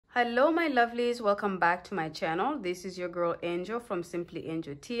Hello my lovelies, welcome back to my channel. This is your girl Angel from Simply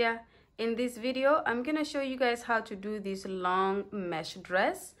Angel Tia. In this video I'm gonna show you guys how to do this long mesh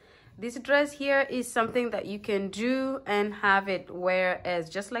dress. This dress here is something that you can do and have it wear as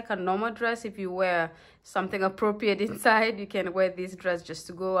just like a normal dress. If you wear something appropriate inside, you can wear this dress just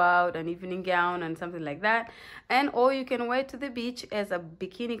to go out, an evening gown and something like that, or you can wear it to the beach as a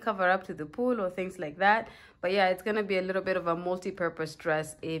bikini cover up to the pool or things like that. But yeah, it's gonna be a little bit of a multi-purpose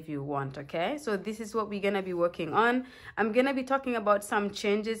dress if you want. Okay, so this is what we're gonna be working on. I'm gonna be talking about some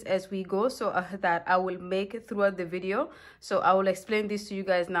changes as we go, so that I will make throughout the video. So I will explain this to you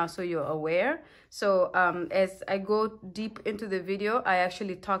guys now so you're aware. So as I go deep into the video, I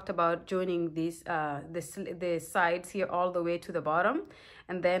actually talked about joining these the sides here all the way to the bottom,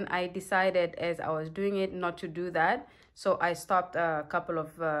 and then I decided as I was doing it not to do that, so I stopped a couple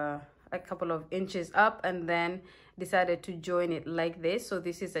of inches up and then decided to join it like this. So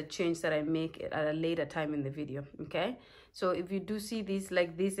this is a change that I make at a later time in the video. Okay, so if you do see these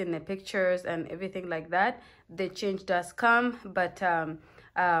like this in the pictures and everything like that, the change does come, but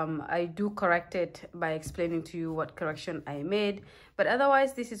I do correct it by explaining to you what correction I made. But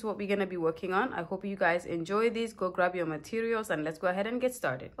otherwise, this is what we're gonna be working on. I hope you guys enjoy this. Go grab your materials and let's go ahead and get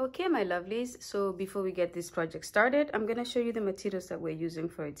started. Okay, my lovelies, so before we get this project started, I'm gonna show you the materials that we're using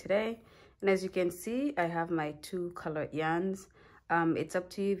for it today. And as you can see, I have my 2 color yarns. It's up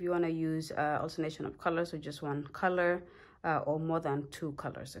to you if you want to use alternation of colors or just one color, or more than 2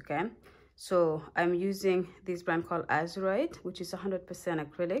 colors. Okay, so I'm using this brand called Azurite, which is 100%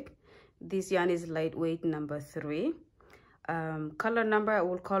 acrylic. This yarn is lightweight number 3. Color number, I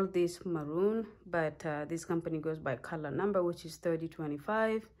will call this maroon, but this company goes by color number, which is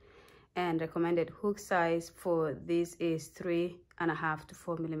 3025. And recommended hook size for this is 3.5 to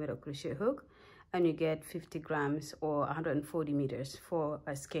 4 millimeter crochet hook, and you get 50 grams or 140 meters for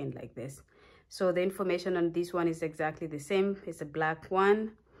a skein like this. So the information on this one is exactly the same. It's a black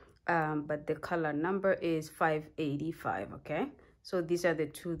one, but the color number is 585. Okay, so these are the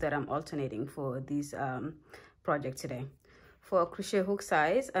 2 that I'm alternating for this project today. For crochet hook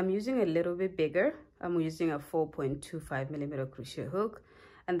size, I'm using a little bit bigger. I'm using a 4.25 millimeter crochet hook,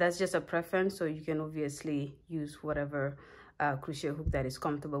 and that's just a preference, so you can obviously use whatever crochet hook that is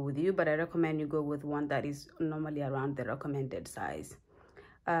comfortable with you, but I recommend you go with one that is normally around the recommended size.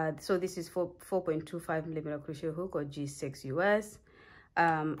 So this is 4.25 millimeter crochet hook, or G6 US.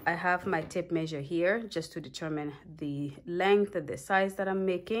 I have my tape measure here just to determine the length and the size that I'm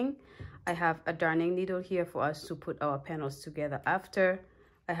making. I have a darning needle here for us to put our panels together after.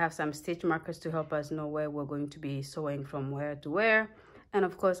 I have some stitch markers to help us know where we're going to be sewing from where to where. And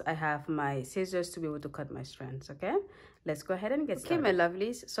of course, I have my scissors to be able to cut my strands. Okay, let's go ahead and get started. Okay, my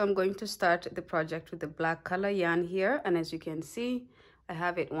lovelies, so I'm going to start the project with the black color yarn here. And as you can see, I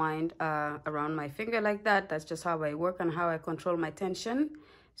have it wind around my finger like that. That's just how I work and how I control my tension.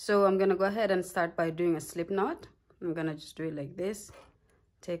 So I'm gonna go ahead and start by doing a slip knot. I'm gonna just do it like this.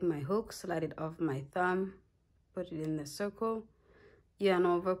 Take my hook, slide it off my thumb, put it in the circle, yarn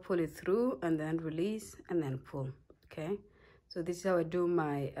over, pull it through, and then release, and then pull. Okay, so this is how I do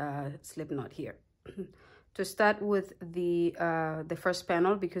my slip knot here. To start with the first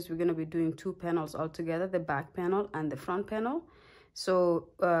panel, because we're going to be doing 2 panels all together, the back panel and the front panel. So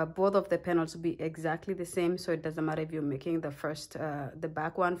both of the panels will be exactly the same, so it doesn't matter if you're making the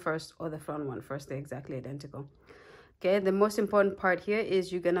back one first or the front one first. They're exactly identical. Okay, the most important part here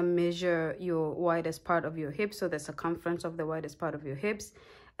is you're gonna measure your widest part of your hips, so the circumference of the widest part of your hips,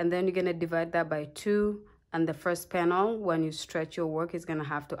 and then you're gonna divide that by 2. And the first panel, when you stretch your work, is gonna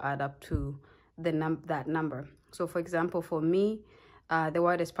have to add up to that number. So for example, for me, the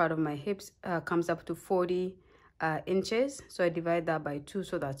widest part of my hips comes up to 40 inches. So I divide that by 2,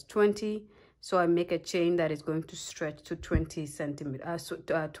 so that's 20. So I make a chain that is going to stretch to 20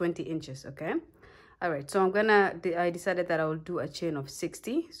 inches. Okay. All right. So I decided that I will do a chain of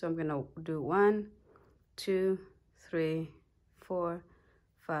 60. So I'm gonna do 1, 2, 3, 4,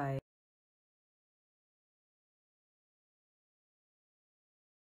 5.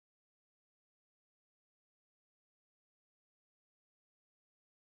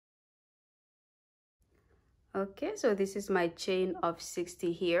 Okay, so this is my chain of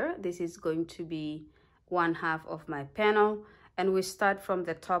 60 here. This is going to be 1/2 of my panel, and we start from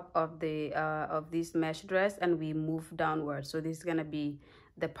the top of the of this mesh dress and we move downward. So this is gonna be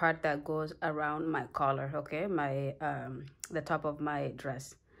the part that goes around my collar. Okay, my the top of my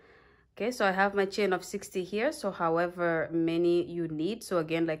dress. Okay, so I have my chain of 60 here, so however many you need. So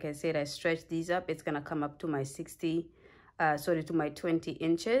again, like I said, I stretch these up. It's gonna come up to my 60 sorry, to my 20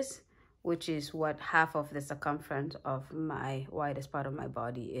 inches. which is what half of the circumference of my widest part of my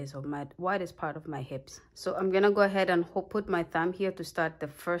body is, or my widest part of my hips. So I'm gonna go ahead and put my thumb here to start the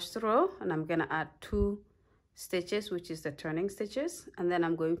first row, and I'm gonna add 2 stitches, which is the turning stitches, and then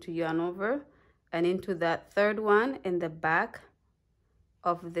I'm going to yarn over, and into that third one in the back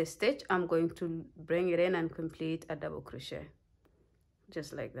of the stitch, I'm going to bring it in and complete a double crochet,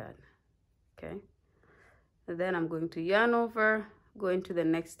 just like that. Okay, and then I'm going to yarn over, go into the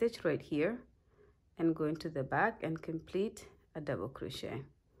next stitch right here, and go into the back and complete a double crochet.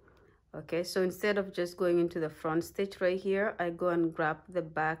 Okay, so instead of just going into the front stitch right here, I go and grab the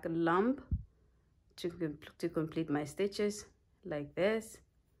back lump to complete my stitches like this,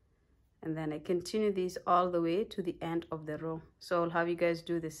 and then I continue these all the way to the end of the row. So I'll have you guys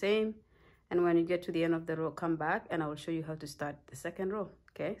do the same, and when you get to the end of the row, come back and I will show you how to start the second row.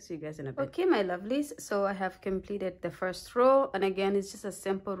 Okay, see you guys in a bit. Okay, my lovelies, so I have completed the first row, and again, it's just a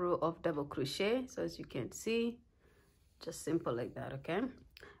simple row of double crochet. So as you can see, just simple like that. Okay,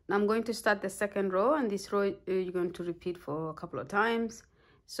 now I'm going to start the second row, and this row you're going to repeat for a couple of times.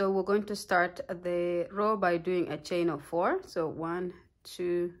 So we're going to start the row by doing a chain of 4. So 1,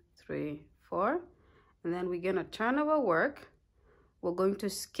 2, 3, 4, and then we're gonna turn our work. We're going to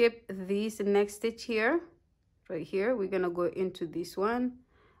skip this next stitch here, right here. We're gonna go into this one,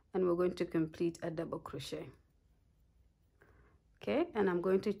 and we're going to complete a double crochet. Okay, and I'm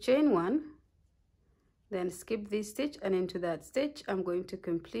going to chain 1, then skip this stitch, and into that stitch I'm going to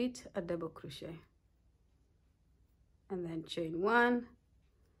complete a double crochet, and then chain 1,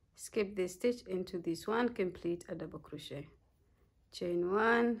 skip this stitch, into this one, complete a double crochet, chain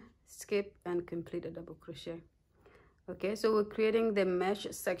 1, skip, and complete a double crochet. Okay, so we're creating the mesh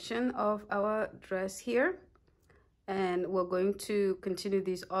section of our dress here, and we're going to continue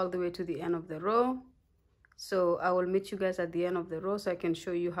this all the way to the end of the row. So I will meet you guys at the end of the row so I can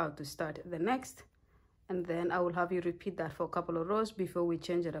show you how to start the next, and then I will have you repeat that for a couple of rows before we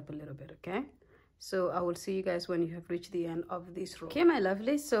change it up a little bit. Okay, so I will see you guys when you have reached the end of this row. Okay, my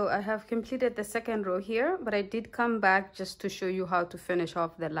lovely, so I have completed the second row here, but I did come back just to show you how to finish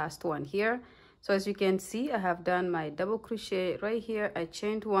off the last one here. So as you can see, I have done my double crochet right here. I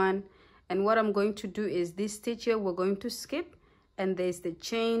chained 1, and what I'm going to do is this stitch here we're going to skip, and there's the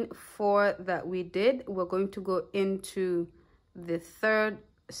chain 4 that we did. We're going to go into the third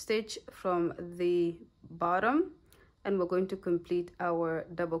stitch from the bottom, and we're going to complete our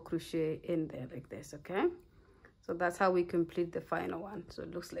double crochet in there like this. Okay, so that's how we complete the final one. So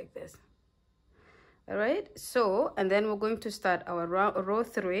it looks like this. All right, so and then we're going to start our row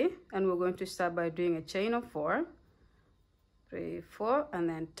 3, and we're going to start by doing a chain of 4, 3, 4, and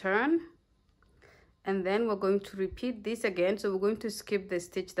then turn, and then we're going to repeat this again. So we're going to skip the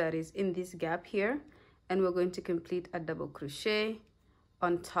stitch that is in this gap here, and we're going to complete a double crochet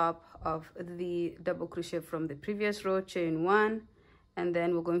on top of the double crochet from the previous row, chain 1, and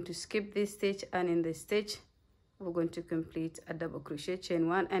then we're going to skip this stitch, and in this stitch we're going to complete a double crochet, chain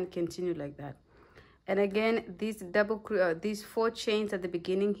 1, and continue like that. And again, these 4 chains at the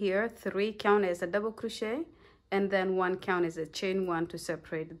beginning here, 3 count as a double crochet, and then 1 count as a chain 1 to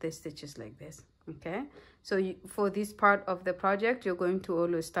separate the stitches like this. Okay, so for this part of the project, you're going to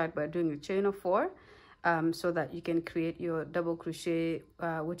always start by doing a chain of 4, so that you can create your double crochet,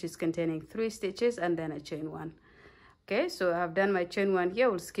 which is containing 3 stitches and then a chain 1. Okay, so I've done my chain 1 here. I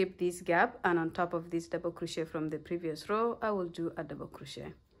will skip this gap, and on top of this double crochet from the previous row, I will do a double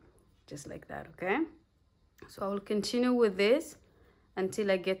crochet, just like that. Okay, so I will continue with this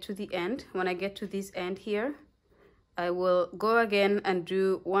until I get to the end. When I get to this end here, I will go again and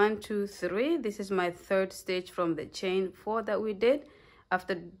do 1, 2, 3. This is my third stitch from the chain 4 that we did.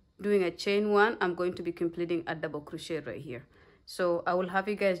 After doing a chain 1, I'm going to be completing a double crochet right here. So I will have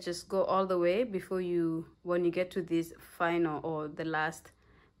you guys just go all the way before when you get to this final, or the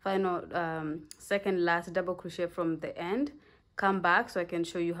second last double crochet from the end, come back so I can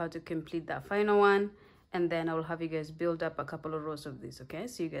show you how to complete that final one, and then I will have you guys build up a couple of rows of this. Okay,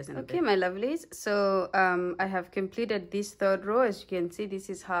 see you guys in a bit. Okay, my lovelies, so I have completed this third row. As you can see, this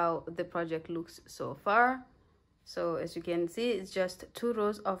is how the project looks so far. So as you can see, it's just 2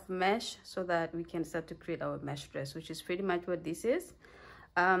 rows of mesh so that we can start to create our mesh dress, which is pretty much what this is.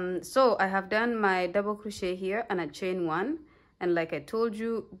 So I have done my double crochet here and a chain 1, and like I told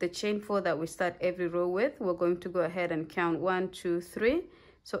you, the chain 4 that we start every row with, we're going to go ahead and count 1, 2, 3.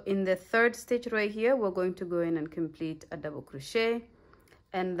 So in the third stitch right here, we're going to go in and complete a double crochet,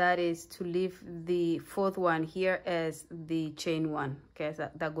 and that is to leave the 4th one here as the chain 1. Okay, so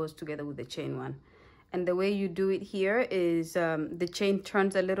that goes together with the chain 1. And the way you do it here is the chain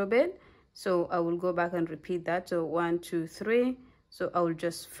turns a little bit, so I will go back and repeat that. So 1, 2, 3, So I will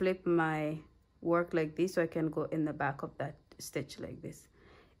just flip my work like this so I can go in the back of that stitch like this.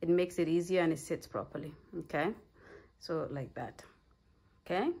 It makes it easier and it sits properly. Okay, so like that.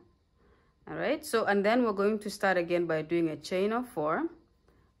 Okay, all right. So and then we're going to start again by doing a chain of 4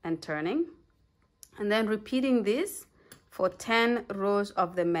 and turning, and then repeating this for 10 rows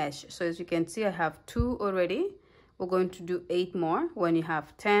of the mesh. So as you can see, I have 2 already. We're going to do 8 more. When you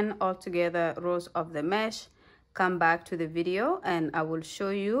have 10 altogether rows of the mesh, come back to the video and I will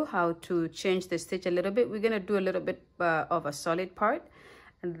show you how to change the stitch a little bit. We're going to do a little bit of a solid part,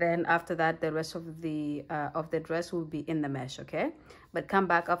 and then after that the rest of the dress will be in the mesh. Okay, but come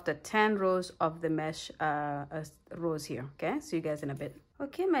back after 10 rows of the mesh rows here. Okay, see you guys in a bit.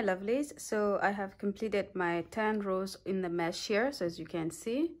 Okay, my lovelies, so I have completed my 10 rows in the mesh here. So as you can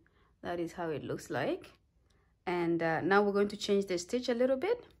see, that is how it looks like. And now we're going to change the stitch a little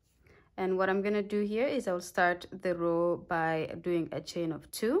bit. And what I'm going to do here is I'll start the row by doing a chain of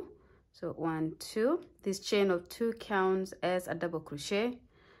 2. So 1, 2. This chain of 2 counts as a double crochet.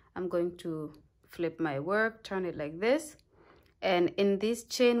 I'm going to flip my work, turn it like this. And in this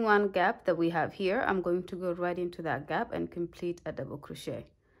chain 1 gap that we have here, I'm going to go right into that gap and complete a double crochet.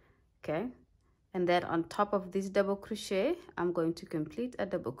 Okay, and then on top of this double crochet, I'm going to complete a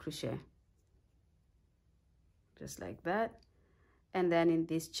double crochet. Just like that. And then in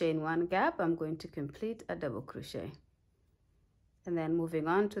this chain 1 gap, I'm going to complete a double crochet. And then moving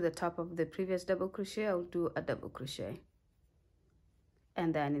on to the top of the previous double crochet, I'll do a double crochet.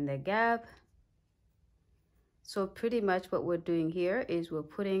 And then in the gap. So pretty much what we're doing here is we're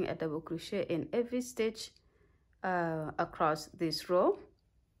putting a double crochet in every stitch across this row.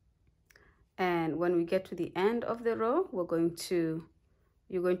 And when we get to the end of the row, you're going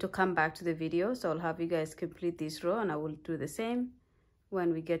to come back to the video. So I'll have you guys complete this row and I will do the same.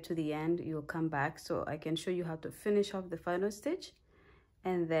 When we get to the end, you'll come back so I can show you how to finish off the final stitch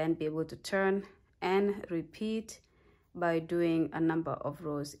and then be able to turn and repeat by doing a number of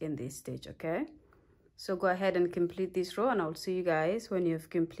rows in this stitch. Okay, so go ahead and complete this row and I'll see you guys when you've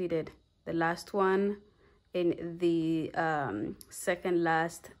completed the last one in the second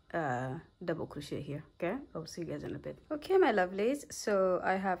last double crochet here. Okay, I'll see you guys in a bit. Okay, my lovelies, so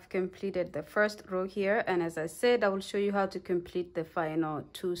I have completed the first row here, and as I said, I will show you how to complete the final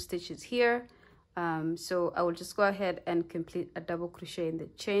 2 stitches here. So I will just go ahead and complete a double crochet in the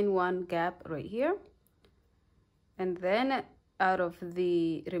chain 1 gap right here, and then out of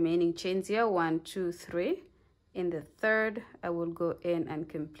the remaining chains here, 1, 2, 3, in the third I will go in and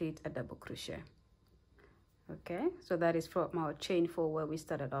complete a double crochet. Okay, so that is from our chain 4 where we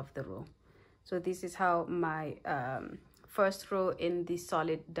started off the row. So this is how my first row in the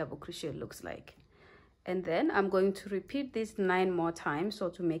solid double crochet looks like. And then I'm going to repeat this 9 more times, so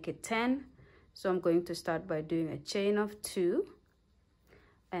to make it 10. So I'm going to start by doing a chain of 2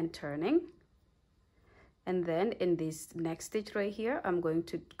 and turning. And then in this next stitch right here, I'm going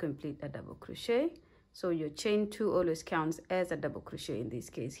to complete a double crochet. So your chain 2 always counts as a double crochet in this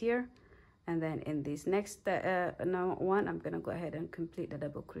case here. And then in this next one, I'm going to go ahead and complete the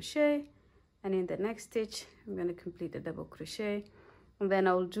double crochet. And in the next stitch, I'm going to complete the double crochet. And then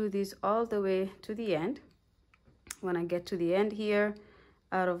I'll do this all the way to the end. When I get to the end here,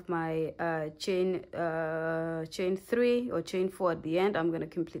 out of my chain 3 or chain 4 at the end, I'm going to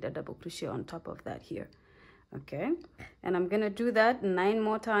complete a double crochet on top of that here. Okay, and I'm going to do that 9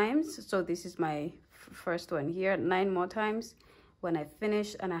 more times. So this is my first one here, 9 more times. When I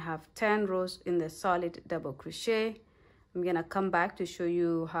finish and I have 10 rows in the solid double crochet, I'm gonna come back to show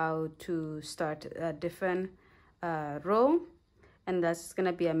you how to start a different row, and that's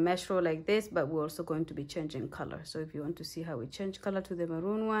gonna be a mesh row like this, but we're also going to be changing color. So if you want to see how we change color to the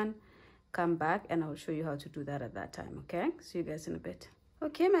maroon one, come back and I'll show you how to do that at that time. Okay, see you guys in a bit.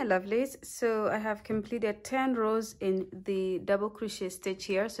 Okay, my lovelies, so I have completed 10 rows in the double crochet stitch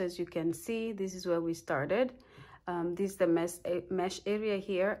here. So as you can see, this is where we started. This is the mesh area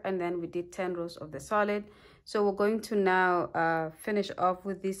here, and then we did 10 rows of the solid. So we're going to now finish off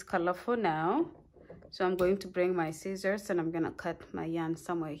with this color for now. So I'm going to bring my scissors and I'm going to cut my yarn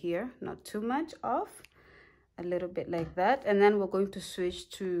somewhere here, not too much off, a little bit like that. And then we're going to switch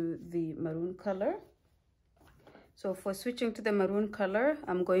to the maroon color. So for switching to the maroon color,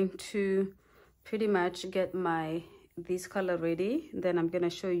 I'm going to pretty much get this color ready. Then I'm going to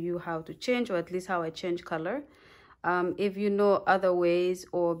show you how to change, or at least how I change color. If you know other ways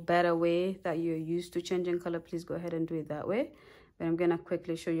or better way that you're used to changing color, please go ahead and do it that way. But I'm gonna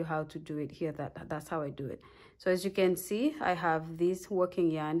quickly show you how to do it here. That's how I do it. So as you can see, I have this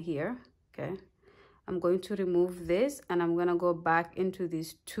working yarn here. Okay, I'm going to remove this and I'm gonna go back into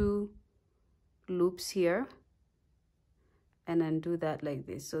these 2 loops here and then do that like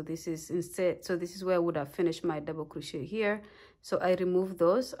this. So this is instead, so this is where I would have finished my double crochet here. So I remove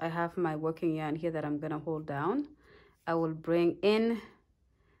those. I have my working yarn here that I'm gonna hold down. I will bring in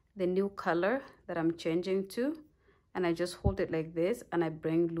the new color that I'm changing to, and I just hold it like this, and I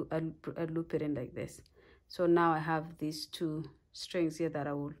bring I loop it in like this. So now I have these two strings here that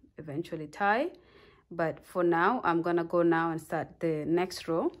I will eventually tie. But for now, I'm gonna go now and start the next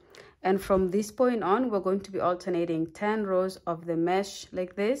row. And from this point on, we're going to be alternating 10 rows of the mesh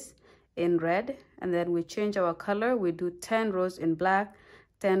like this in red, and then we change our color. We do 10 rows in black,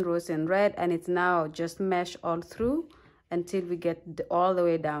 10 rows in red, and it's now just mesh all through until we get all the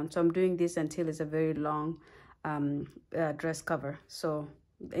way down. So I'm doing this until it's a very long dress cover. So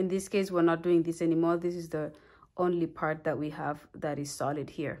in this case, we're not doing this anymore. This is the only part that we have that is solid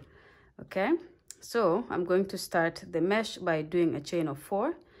here. Okay, so I'm going to start the mesh by doing a chain of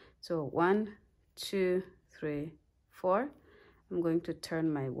 4. So 1, 2, 3, 4. I'm going to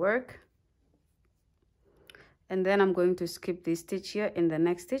turn my work, and then I'm going to skip this stitch here. In the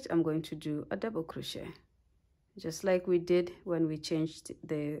next stitch, I'm going to do a double crochet, just like we did when we changed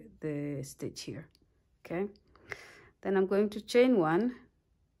the stitch here. Okay, then I'm going to chain 1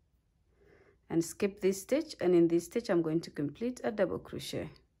 and skip this stitch, and in this stitch I'm going to complete a double crochet.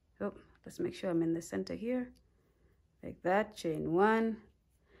 So let's make sure I'm in the center here, like that. Chain 1,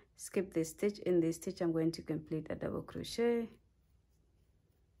 skip this stitch. In this stitch I'm going to complete a double crochet.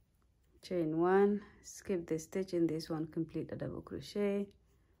 Chain 1, skip this stitch. In this one, complete a double crochet.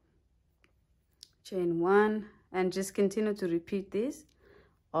 Chain 1, and just continue to repeat this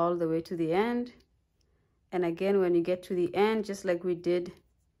all the way to the end. And again, when you get to the end, just like we did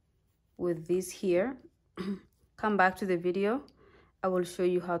with this here, come back to the video. I will show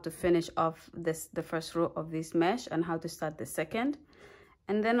you how to finish off the first row of this mesh and how to start the second.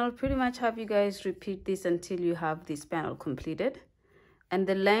 And then I'll pretty much have you guys repeat this until you have this panel completed. And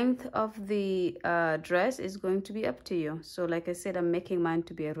the length of the dress is going to be up to you. So like I said, I'm making mine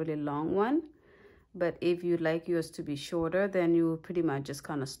to be a really long one. But if you like yours to be shorter, then you will pretty much just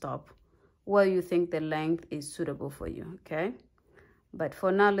kind of stop where you think the length is suitable for you, okay? But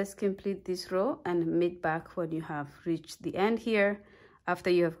for now, let's complete this row and meet back when you have reached the end here, after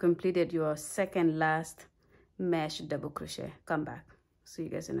you have completed your second last mesh double crochet. Come back. See you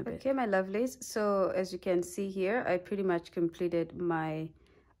guys in a bit. Okay, my lovelies, so as you can see here, I pretty much completed my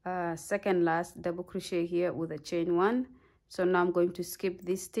second last double crochet here with a chain 1. So now I'm going to skip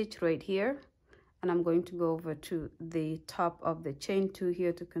this stitch right here, and I'm going to go over to the top of the chain 2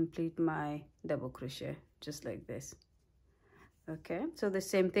 here to complete my double crochet, just like this. Okay, so the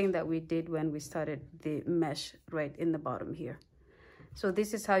same thing that we did when we started the mesh right in the bottom here. So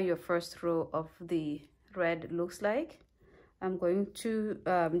this is how your first row of the red looks like. I'm going to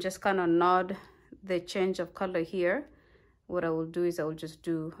just kind of nod the change of color here. What I will do is I will just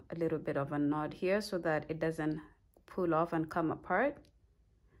do a little bit of a nod here so that it doesn't pull off and come apart.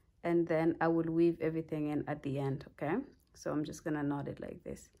 And then I will weave everything in at the end, okay? So I'm just gonna nod it like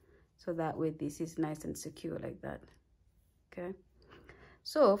this. So that way this is nice and secure like that, okay?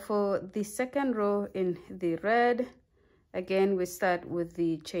 So for the second row in the red, again, we start with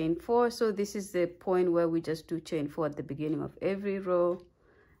the chain 4. So this is the point where we just do chain 4 at the beginning of every row.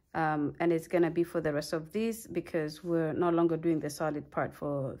 And it's gonna be for the rest of these because we're no longer doing the solid part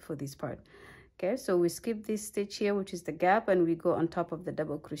for this part. Okay, so we skip this stitch here, which is the gap, and we go on top of the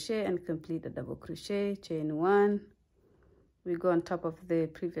double crochet and complete the double crochet. Chain 1, we go on top of the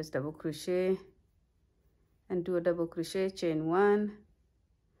previous double crochet and do a double crochet, chain 1,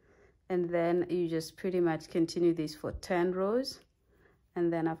 and then you just pretty much continue this for 10 rows.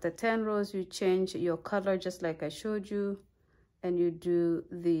 And then after 10 rows, you change your color just like I showed you, and you do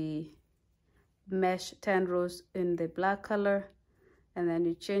the mesh 10 rows in the black color, and then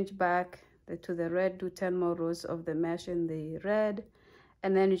you change back to the red, do 10 more rows of the mesh in the red,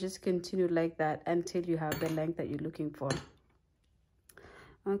 and then you just continue like that until you have the length that you're looking for.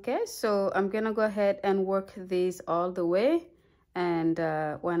 Okay, so I'm gonna go ahead and work these all the way, and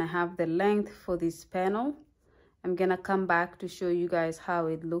when I have the length for this panel, I'm gonna come back to show you guys how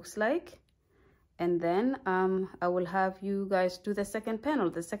it looks like, and then I will have you guys do the second panel.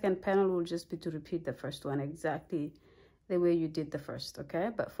 The second panel will just be to repeat the first one exactly the way you did the first,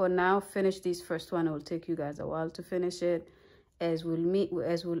 okay? But for now, finish this first one. It will take you guys a while to finish it, as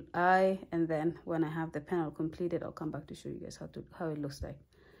will I, and then when I have the panel completed, I'll come back to show you guys how it looks like.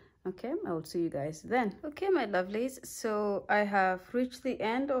 Okay, I will see you guys then. Okay, my lovelies, so I have reached the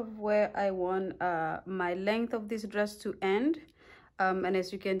end of where I want my length of this dress to end. And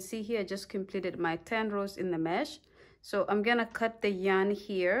as you can see here, I just completed my 10 rows in the mesh. So I'm gonna cut the yarn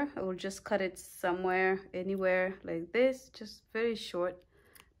here. I will just cut it somewhere, anywhere like this, just very short,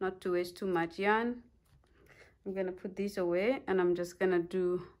 not to waste too much yarn. I'm gonna put these away, and I'm just gonna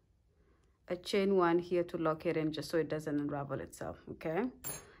do a chain one here to lock it in, just so it doesn't unravel itself. Okay,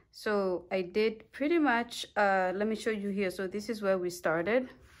 so I did pretty much, let me show you here. So this is where we started.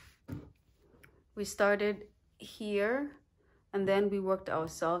 We started here, and then we worked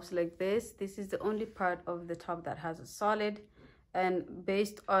ourselves like this. This is the only part of the top that has a solid, and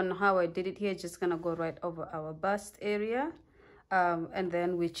based on how I did it here, just gonna go right over our bust area. And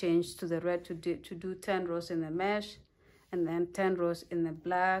then we changed to the red to do 10 rows in the mesh, and then 10 rows in the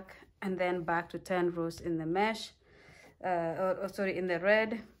black, and then back to 10 rows in the mesh, in the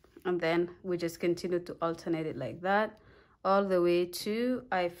red, and then we just continue to alternate it like that all the way to,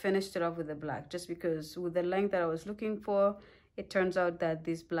 I finished it off with the black, just because with the length that I was looking for, it turns out that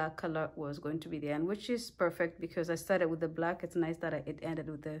this black color was going to be the end, which is perfect because I started with the black. It's nice that it ended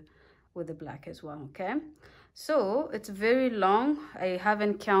with the black as well. Okay, so it's very long. I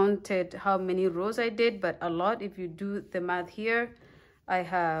haven't counted how many rows I did, but a lot. If you do the math here, I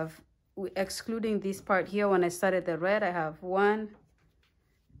have, excluding this part here, when I started the red, I have 1,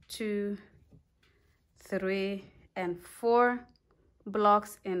 2, 3, and 4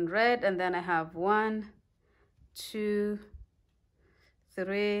 blocks in red, and then I have 1, 2,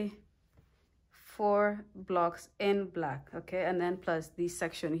 3, 4 blocks in black. Okay, and then plus this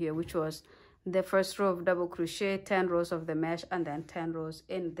section here, which was the first row of double crochet, 10 rows of the mesh, and then 10 rows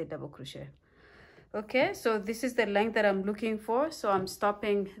in the double crochet. Okay, so this is the length that I'm looking for. So I'm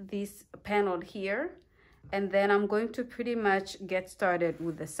stopping this panel here, and then I'm going to pretty much get started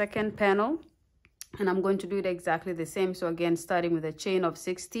with the second panel, and I'm going to do it exactly the same. So again, starting with a chain of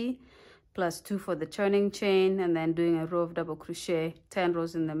 60 plus 2 for the turning chain, and then doing a row of double crochet, 10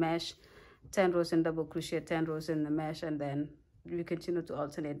 rows in the mesh, 10 rows in double crochet, 10 rows in the mesh, and then we continue to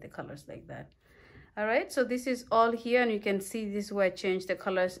alternate the colors like that. All right, so this is all here, and you can see this is where I changed the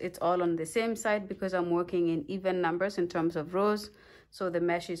colors. It's all on the same side because I'm working in even numbers in terms of rows. So the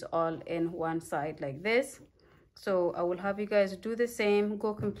mesh is all in one side like this. So I will have you guys do the same.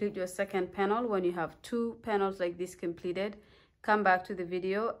 Go complete your second panel. When you have 2 panels like this completed, come back to the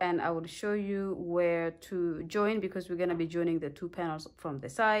video and I will show you where to join, because we're going to be joining the 2 panels from the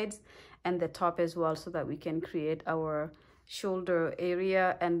sides and the top as well, so that we can create our shoulder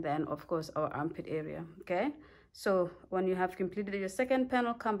area and then of course our armpit area. Okay, so when you have completed your second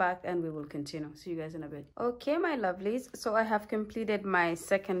panel, come back and we will continue. See you guys in a bit. Okay, my lovelies, so I have completed my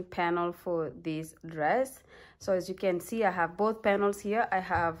second panel for this dress. So as you can see, I have both panels here. I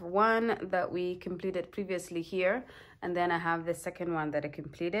have one that we completed previously here, and then I have the second one that I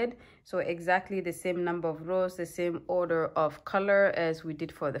completed. So exactly the same number of rows, the same order of color as we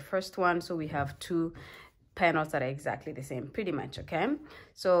did for the first one. So we have 2 panels that are exactly the same, pretty much. Okay,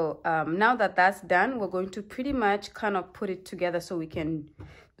 so now that that's done, we're going to pretty much kind of put it together so we can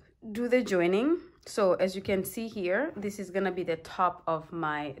do the joining. So as you can see here, this is gonna be the top of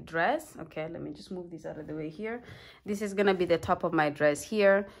my dress. Okay, let me just move this out of the way here. This is gonna be the top of my dress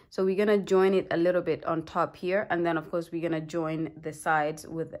here. So we're gonna join it a little bit on top here, and then of course we're gonna join the sides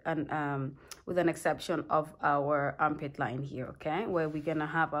with an exception of our armpit line here. Okay, where we're gonna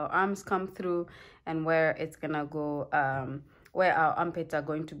have our arms come through, and where it's gonna go, where our armpits are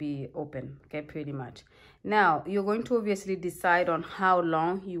going to be open. Okay, pretty much. Now you're going to obviously decide on how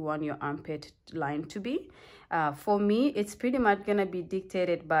long you want your armpit line to be. For me, it's pretty much gonna be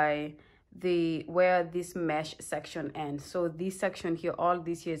dictated by where this mesh section ends. So this section here, all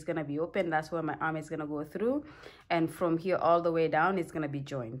this here is gonna be open. That's where my arm is gonna go through, and from here all the way down it's gonna be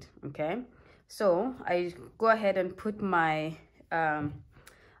joined. Okay, so I go ahead and put my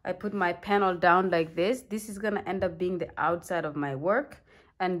panel down like this. This is gonna end up being the outside of my work,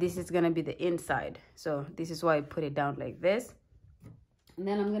 and this is gonna be the inside. So this is why I put it down like this. And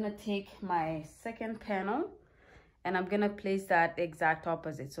then I'm gonna take my second panel and I'm gonna place that exact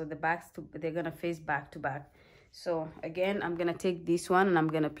opposite. So they're gonna face back to back. So again, I'm gonna take this one and I'm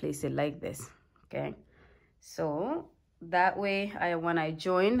gonna place it like this. Okay, so that way when I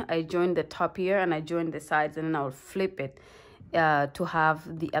join the top here and I join the sides, and then I'll flip it to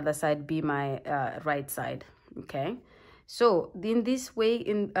have the other side be my right side. Okay, so in this way,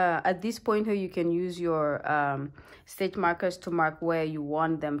 at this point here, you can use your stitch markers to mark where you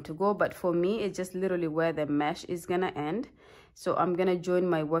want them to go, but for me it's just literally where the mesh is gonna end. So I'm gonna join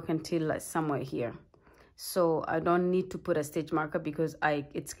my work until somewhere here, so I don't need to put a stitch marker because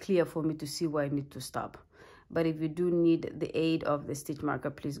it's clear for me to see where I need to stop. But if you do need the aid of the stitch marker,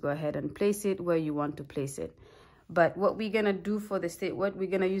 please go ahead and place it where you want to place it. But what we're gonna do for the stitch, what we're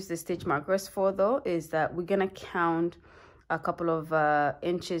gonna use the stitch markers for though, is that we're gonna count a couple of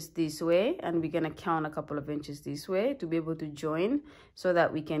inches this way, and we're gonna count a couple of inches this way to be able to join so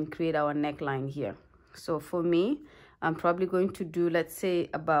that we can create our neckline here. So for me, I'm probably going to do, let's say,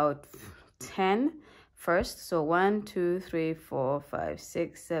 about 10 first. So 1, 2, 3, 4, 5,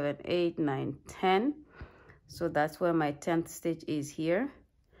 6, 7, 8, 9, 10. So that's where my 10th stitch is here.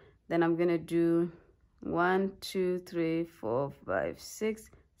 Then I'm gonna do 1, 2, 3, 4, 5, 6,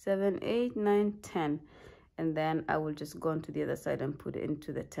 7, 8, 9, 10. And then I will just go on to the other side and put it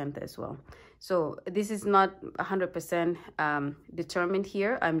into the 10th as well. So this is not 100% determined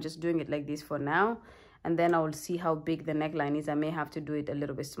here. I'm just doing it like this for now. And then I will see how big the neckline is. I may have to do it a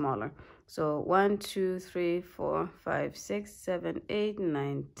little bit smaller. So 1, 2, 3, 4, 5, 6, 7, 8,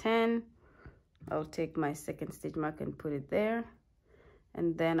 9, 10. I'll take my second stitch mark and put it there.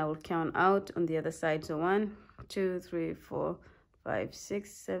 And then I will count out on the other side. So 1, 2, 3, 4, 5,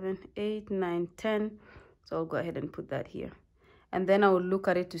 6, 7, 8, 9, 10. So I'll go ahead and put that here. And then I will look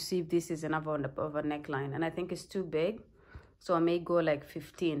at it to see if this is enough of a neckline. And I think it's too big. So I may go like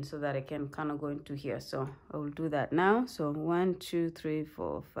 15 so that I can kind of go into here. So I will do that now. So 1, 2, 3,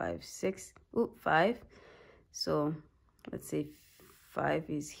 4, 5, 6, 5. So let's say 5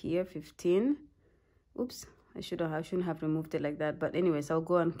 is here, 15. Oops, I shouldn't have removed it like that. But anyways, I'll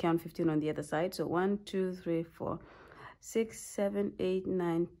go and count 15 on the other side. So 1, 2, 3, 4, 6, 7, 8,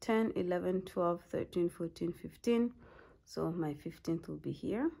 9, 10, 11, 12, 13, 14, 15. So my 15th will be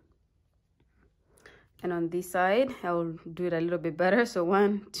here. And on this side, I will do it a little bit better. So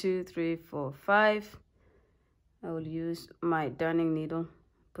 1, 2, 3, 4, 5. I will use my darning needle,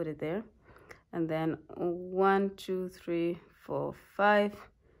 put it there. And then 1, 2, 3, 4, 5.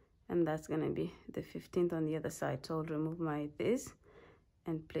 And that's going to be the 15th on the other side. So I'll remove my this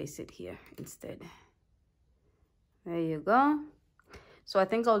and place it here instead. There you go. So I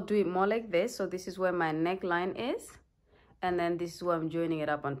think I'll do it more like this. So this is where my neckline is. And then this is where I'm joining it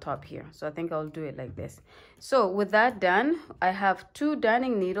up on top here. So I think I'll do it like this. So with that done, I have 2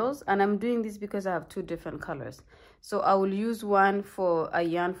 darning needles, and I'm doing this because I have 2 different colors. So I will use one for a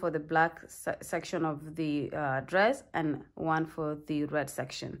yarn for the black section of the dress and one for the red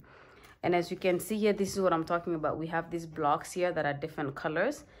section. And as you can see here, this is what I'm talking about. We have these blocks here that are different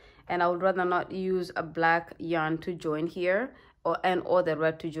colors. And I would rather not use a black yarn to join here or the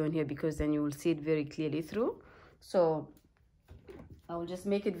red to join here, because then you will see it very clearly through. So I will just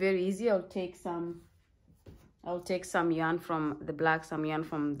make it very easy. I'll take some yarn from the black, some yarn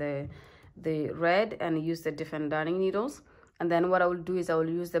from the red, and use the different darning needles. And then what I will do is I will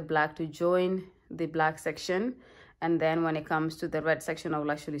use the black to join the black section. And then when it comes to the red section, I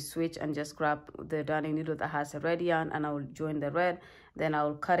will actually switch and just grab the darning needle that has a red yarn, and I will join the red. Then I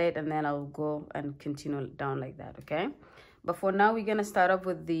will cut it, and then I will go and continue down like that, okay? But for now, we're gonna start off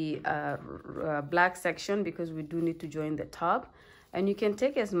with the black section, because we do need to join the top. And you can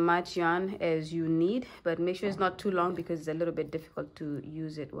take as much yarn as you need, but make sure it's not too long, because it's a little bit difficult to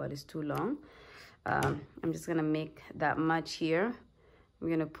use it while it's too long. I'm just gonna make that much here. I'm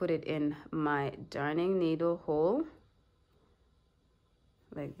gonna put it in my darning needle hole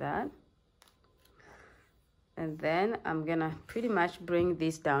like that. And then I'm gonna pretty much bring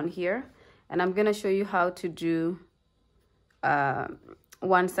this down here, and I'm gonna show you how to do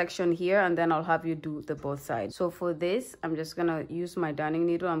one section here, and then I'll have you do the both sides. So for this, I'm just gonna use my darning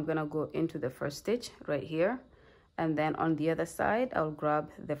needle. I'm gonna go into the first stitch right here, and then on the other side I'll grab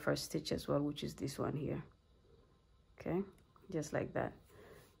the first stitch as well, which is this one here. Okay, just like that.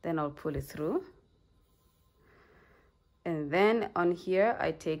 Then I'll pull it through, and then on here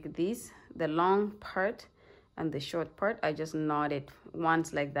I take this, the long part and the short part, I just knot it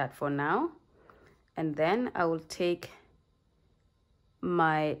once like that for now. And then I will take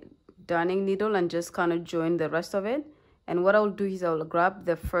my darning needle and just kind of join the rest of it. And what I'll do is I'll grab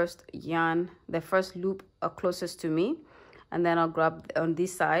the first yarn, the first loop closest to me, and then I'll grab on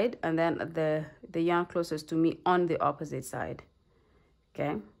this side, and then the yarn closest to me on the opposite side.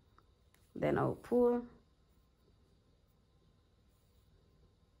 Okay, then I'll pull,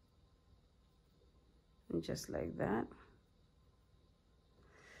 and just like that.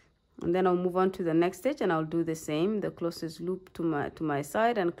 And then I'll move on to the next stitch, and I'll do the same, the closest loop to my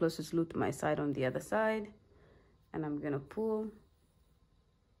side and closest loop to my side on the other side. And I'm gonna pull,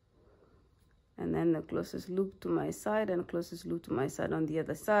 and then the closest loop to my side and closest loop to my side on the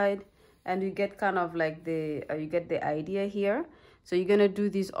other side. And you get kind of like you get the idea here. So you're gonna do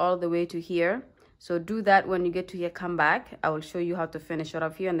this all the way to here. So do that. When you get to here, come back. I will show you how to finish it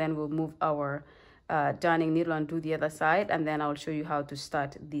off here, and then we'll move our darning needle and do the other side, and then I'll show you how to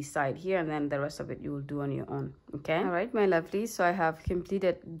start this side here, and then the rest of it you will do on your own. Okay, all right, my lovely. So I have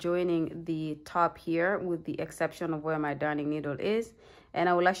completed joining the top here with the exception of where my darning needle is, and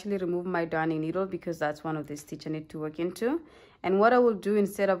I will actually remove my darning needle because that's one of the stitch I need to work into. And what I will do,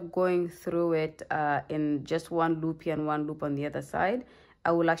 instead of going through it in just one loop here and one loop on the other side,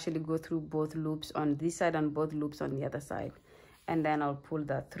 I will actually go through both loops on this side and both loops on the other side, and then I'll pull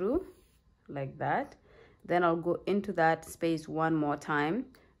that through like that. Then I'll go into that space one more time,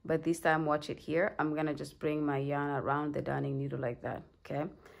 but this time, watch it here, I'm gonna just bring my yarn around the darning needle like that. Okay,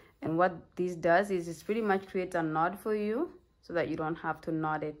 and what this does is it's pretty much creates a knot for you so that you don't have to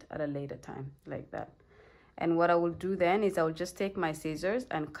knot it at a later time like that. And what I will do then is I will just take my scissors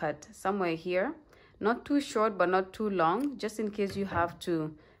and cut somewhere here, not too short but not too long, just in case you have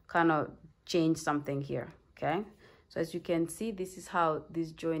to kind of change something here. Okay, so as you can see, this is how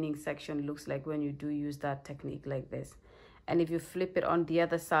this joining section looks like when you do use that technique like this. And if you flip it on the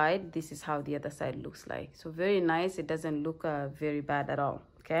other side, this is how the other side looks like. So very nice. It doesn't look very bad at all.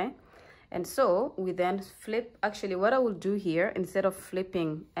 Okay, and so we then flip. Actually, what I will do here, instead of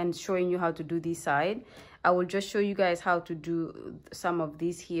flipping and showing you how to do this side, I will just show you guys how to do some of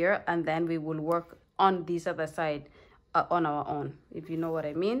these here, and then we will work on this other side on our own, if you know what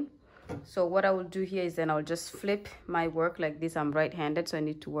I mean. So what I will do here is then I'll just flip my work like this. I'm right-handed, so I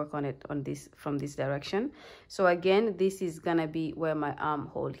need to work on it on this from this direction. So again, this is gonna be where my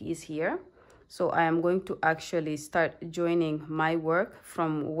armhole is here. So I am going to actually start joining my work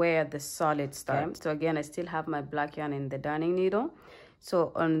from where the solid starts. Okay. So again, I still have my black yarn in the darning needle.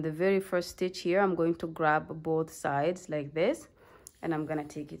 So on the very first stitch here, I'm going to grab both sides like this, and I'm gonna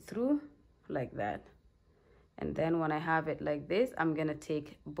take it through like that. And then when I have it like this, I'm gonna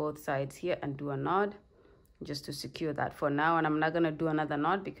take both sides here and do a knot just to secure that for now. And I'm not gonna do another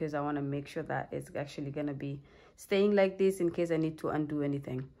knot because I wanna make sure that it's actually gonna be staying like this in case I need to undo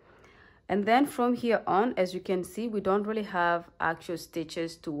anything. And then from here on, as you can see, we don't really have actual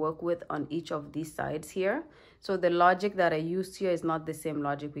stitches to work with on each of these sides here. So the logic that I used here is not the same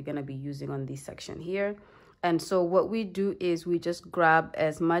logic we're gonna be using on this section here. And so what we do is we just grab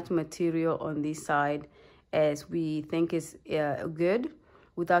as much material on this side as we think is good,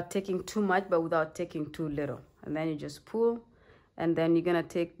 without taking too much but without taking too little. And then you just pull, and then you're gonna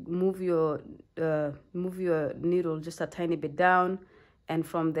move your needle just a tiny bit down, and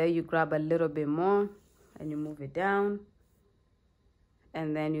from there you grab a little bit more and you move it down,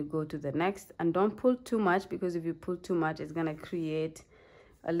 and then you go to the next. And don't pull too much, because if you pull too much, it's gonna create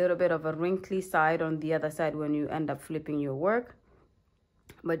a little bit of a wrinkly side on the other side when you end up flipping your work.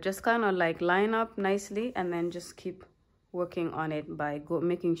 But just kind of like line up nicely, and then just keep working on it by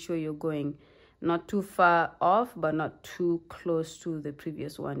making sure you're going not too far off but not too close to the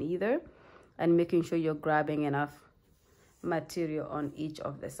previous one either, and making sure you're grabbing enough material on each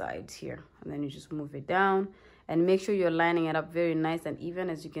of the sides here. And then you just move it down and make sure you're lining it up very nice and even.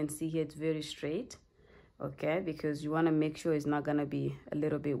 As you can see here, it's very straight. Okay, because you want to make sure it's not going to be a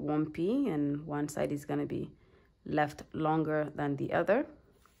little bit wumpy and one side is going to be left longer than the other.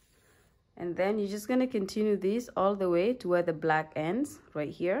 And then you're just going to continue this all the way to where the black ends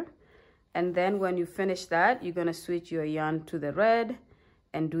right here. And then when you finish that, you're going to switch your yarn to the red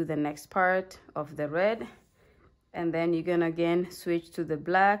and do the next part of the red. And then you're going to again switch to the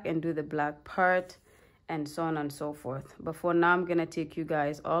black and do the black part, and so on and so forth. But for now, I'm going to take you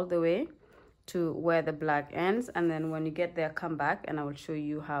guys all the way to where the black ends, and then when you get there, come back and I will show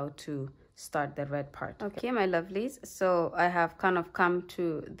you how to start the red part. Okay, my lovelies, so I have kind of come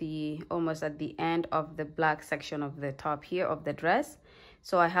to the almost at the end of the black section of the top here of the dress.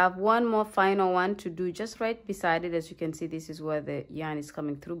 So I have one more final one to do just right beside it. As you can see, this is where the yarn is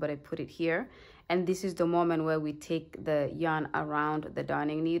coming through, but I put it here, and this is the moment where we take the yarn around the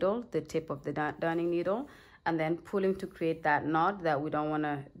darning needle, the tip of the darning needle, and then pulling to create that knot that we don't want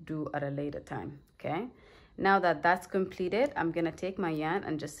to do at a later time. Okay, now that that's completed, I'm gonna take my yarn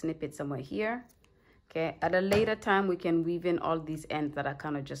and just snip it somewhere here. Okay, at a later time we can weave in all these ends that are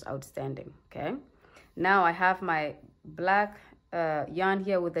kind of just outstanding. Okay, now I have my black yarn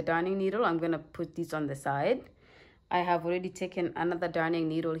here with the darning needle. I'm gonna put these on the side. I have already taken another darning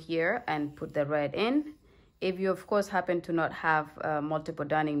needle here and put the red in. If you of course happen to not have multiple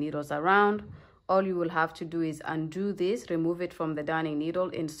darning needles around, all you will have to do is undo this, remove it from the darning needle,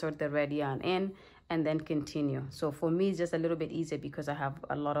 insert the red yarn in, and then continue. So for me, it's just a little bit easier because I have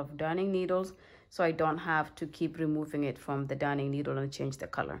a lot of darning needles, so I don't have to keep removing it from the darning needle and change the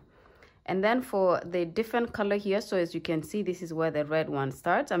color. And then for the different color here, so as you can see, this is where the red one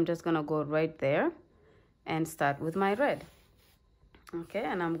starts. I'm just gonna go right there and start with my red. Okay,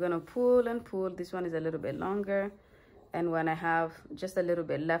 and I'm gonna pull and pull. This one is a little bit longer, and when I have just a little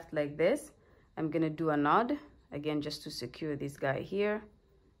bit left like this, I'm gonna do a knot again just to secure this guy here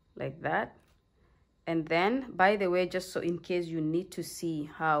like that. And then, by the way, just so in case you need to see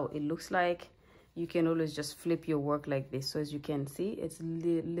how it looks like, you can always just flip your work like this. So as you can see, it's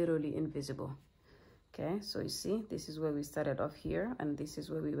literally invisible. Okay, so you see, this is where we started off here, and this is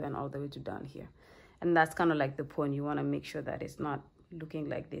where we went all the way to down here. And that's kind of like the point. You want to make sure that it's not looking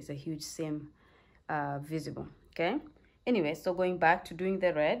like there's a huge seam visible. Okay, anyway, so going back to doing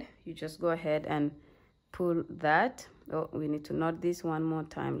the red, you just go ahead and pull that. Oh, we need to knot this one more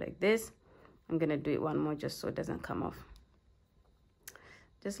time like this. I'm gonna do it one more just so it doesn't come off,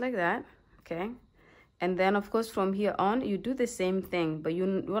 just like that. Okay, and then of course from here on you do the same thing, but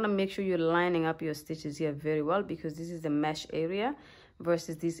you want to make sure you're lining up your stitches here very well, because this is the mesh area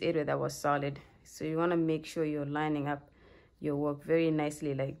versus this area that was solid. So you want to make sure you're lining up your work very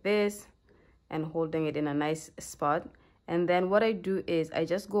nicely like this and holding it in a nice spot. And then what I do is I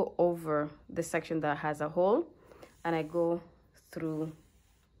just go over the section that has a hole and I go through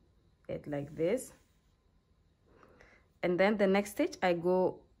it like this. And then the next stitch I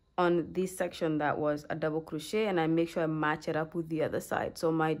go on this section that was a double crochet, and I make sure I match it up with the other side.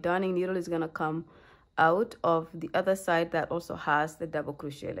 So my darning needle is gonna come out of the other side that also has the double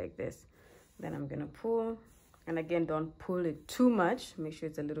crochet like this. Then I'm gonna pull, and again, don't pull it too much. Make sure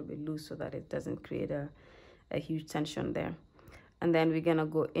it's a little bit loose so that it doesn't create a huge tension there. And then we're gonna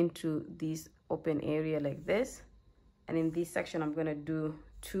go into this open area like this, and in this section I'm gonna do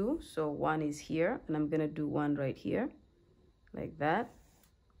two. So one is here, and I'm gonna do one right here like that.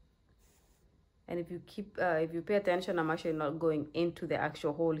 And if you pay attention, I'm actually not going into the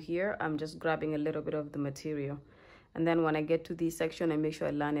actual hole here. I'm just grabbing a little bit of the material. And then when I get to this section, I make sure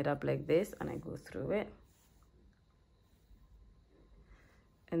I line it up like this and I go through it.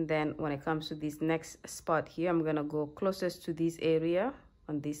 And then when it comes to this next spot here, I'm gonna go closest to this area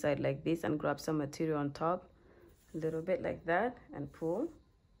on this side like this and grab some material on top, a little bit like that, and pull.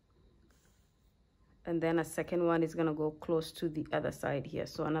 And then a second one is gonna go close to the other side here.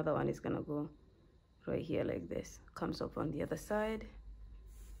 So another one is gonna go right here like this, comes up on the other side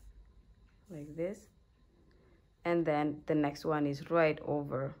like this. And then the next one is right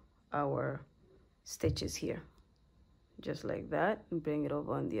over our stitches here, just like that, and bring it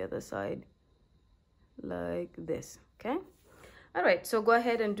over on the other side like this. Okay, all right, so go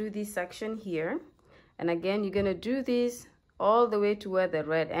ahead and do this section here, and again you're gonna do this all the way to where the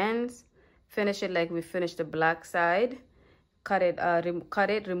red ends. Finish it like we finished the black side. Cut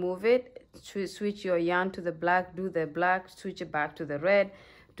it, remove it, switch your yarn to the black, do the black, switch it back to the red,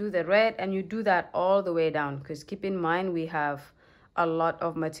 do the red, and you do that all the way down, because keep in mind we have a lot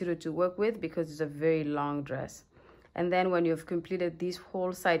of material to work with because it's a very long dress. And then when you've completed this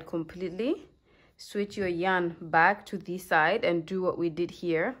whole side completely, switch your yarn back to this side and do what we did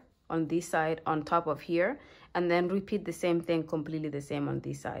here on this side on top of here, and then repeat the same thing completely the same on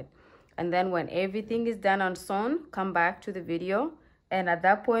this side. And then when everything is done and sewn, come back to the video, and at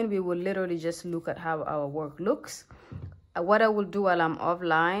that point we will literally just look at how our work looks. What I will do while I'm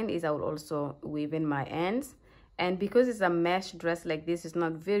offline is I will also weave in my ends, and because it's a mesh dress like this, it's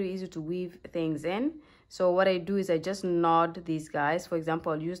not very easy to weave things in. So what I do is I just knot these guys. For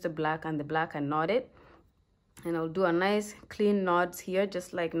example, I'll use the black and knot it, and I'll do a nice clean knots here,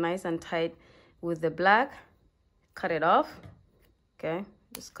 just like nice and tight with the black. Cut it off. Okay,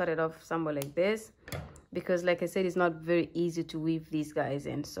 just cut it off somewhere like this, because like I said, it's not very easy to weave these guys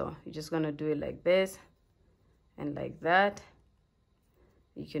in. So you're just gonna do it like this and like that.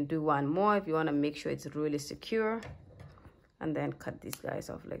 You can do one more if you want to make sure it's really secure, and then cut these guys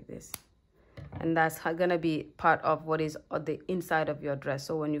off like this. And that's gonna be part of what is on the inside of your dress.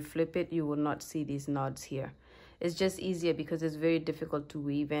 So when you flip it, you will not see these knots here. It's just easier because it's very difficult to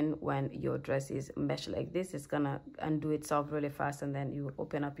weave in when your dress is meshed like this. It's gonna undo itself really fast, and then you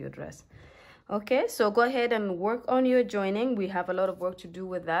open up your dress. Okay, so go ahead and work on your joining. We have a lot of work to do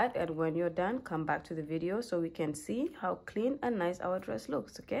with that, and when you're done, come back to the video so we can see how clean and nice our dress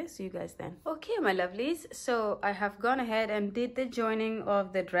looks. Okay, see you guys then. Okay, my lovelies, so I have gone ahead and did the joining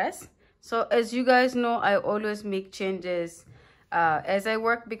of the dress. So as you guys know, I always make changes as I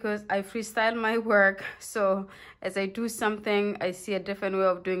work, because I freestyle my work. So as I do something, I see a different way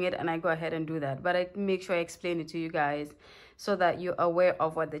of doing it, and I go ahead and do that. But I make sure I explain it to you guys so that you're aware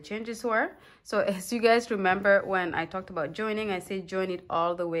of what the changes were. So as you guys remember, when I talked about joining, I said join it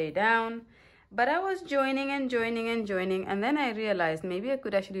all the way down. But I was joining and joining and joining, and then I realized maybe I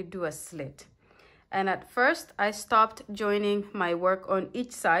could actually do a slit. And at first I stopped joining my work on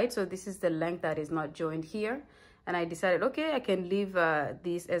each side. So this is the length that is not joined here. and I decided, okay, I can leave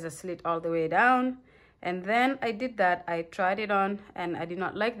this as a slit all the way down. And then I did that. I tried it on and I did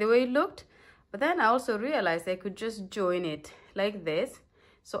not like the way it looked, but then I also realized I could just join it like this.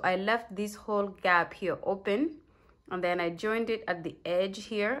 So I left this whole gap here open, and then I joined it at the edge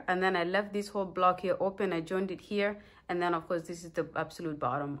here, and then I left this whole block here open. I joined it here, and then of course this is the absolute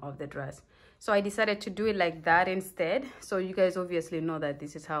bottom of the dress. So I decided to do it like that instead. So you guys obviously know that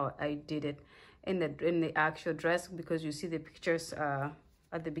this is how I did it in the actual dress, because you see the pictures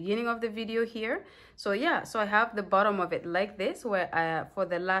at the beginning of the video here. So yeah, so I have the bottom of it like this, where for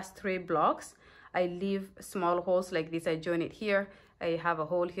the last 3 blocks I leave small holes like this. I join it here, I have a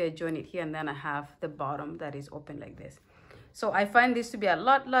hole here, I join it here, and then I have the bottom that is open like this. So I find this to be a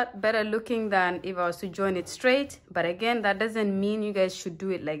lot better looking than if I was to join it straight. But again, that doesn't mean you guys should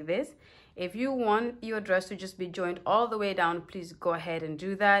do it like this. If you want your dress to just be joined all the way down, please go ahead and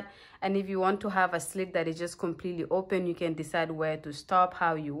do that. And if you want to have a slit that is just completely open, you can decide where to stop,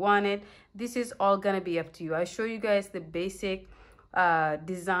 how you want it. This is all gonna be up to you. I show you guys the basic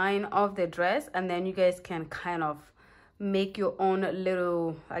design of the dress, and then you guys can kind of make your own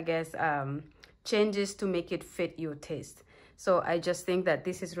little, I guess, changes to make it fit your taste. So I just think that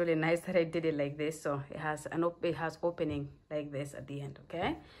this is really nice that I did it like this. So it has opening like this at the end.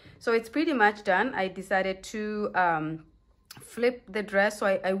 Okay, so it's pretty much done. I decided to flip the dress, so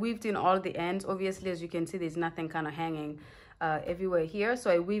I weaved in all the ends. Obviously, as you can see, there's nothing kind of hanging everywhere here, so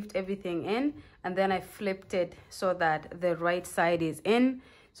I weaved everything in, and then I flipped it so that the right side is in.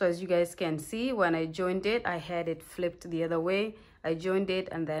 So as you guys can see, when I joined it, I had it flipped the other way. I joined it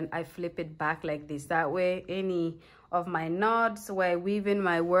and then I flip it back like this. That way, any of my knots where I weave in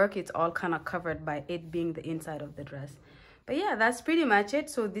my work, it's all kind of covered by it being the inside of the dress. But yeah, that's pretty much it.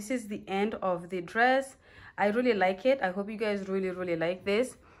 So this is the end of the dress. I really like it. I hope you guys really like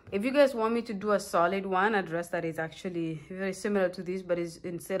this. If you guys want me to do a solid one, a dress that is actually very similar to this, but is,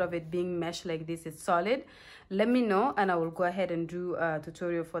 instead of it being mesh like this, it's solid, let me know and I will go ahead and do a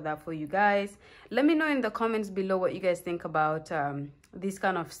tutorial for that for you guys. Let me know in the comments below what you guys think about this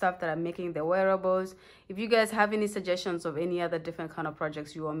kind of stuff that I'm making, the wearables. If you guys have any suggestions of any other different kind of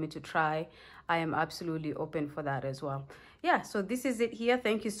projects you want me to try, I am absolutely open for that as well. Yeah, so this is it here.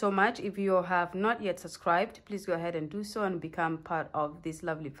 Thank you so much. If you have not yet subscribed, please go ahead and do so and become part of this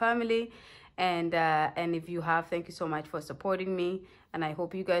lovely family. And if you have, thank you so much for supporting me, and I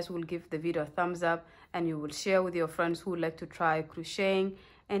hope you guys will give the video a thumbs up and you will share with your friends who would like to try crocheting.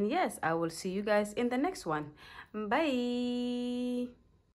 And yes, I will see you guys in the next one. Bye.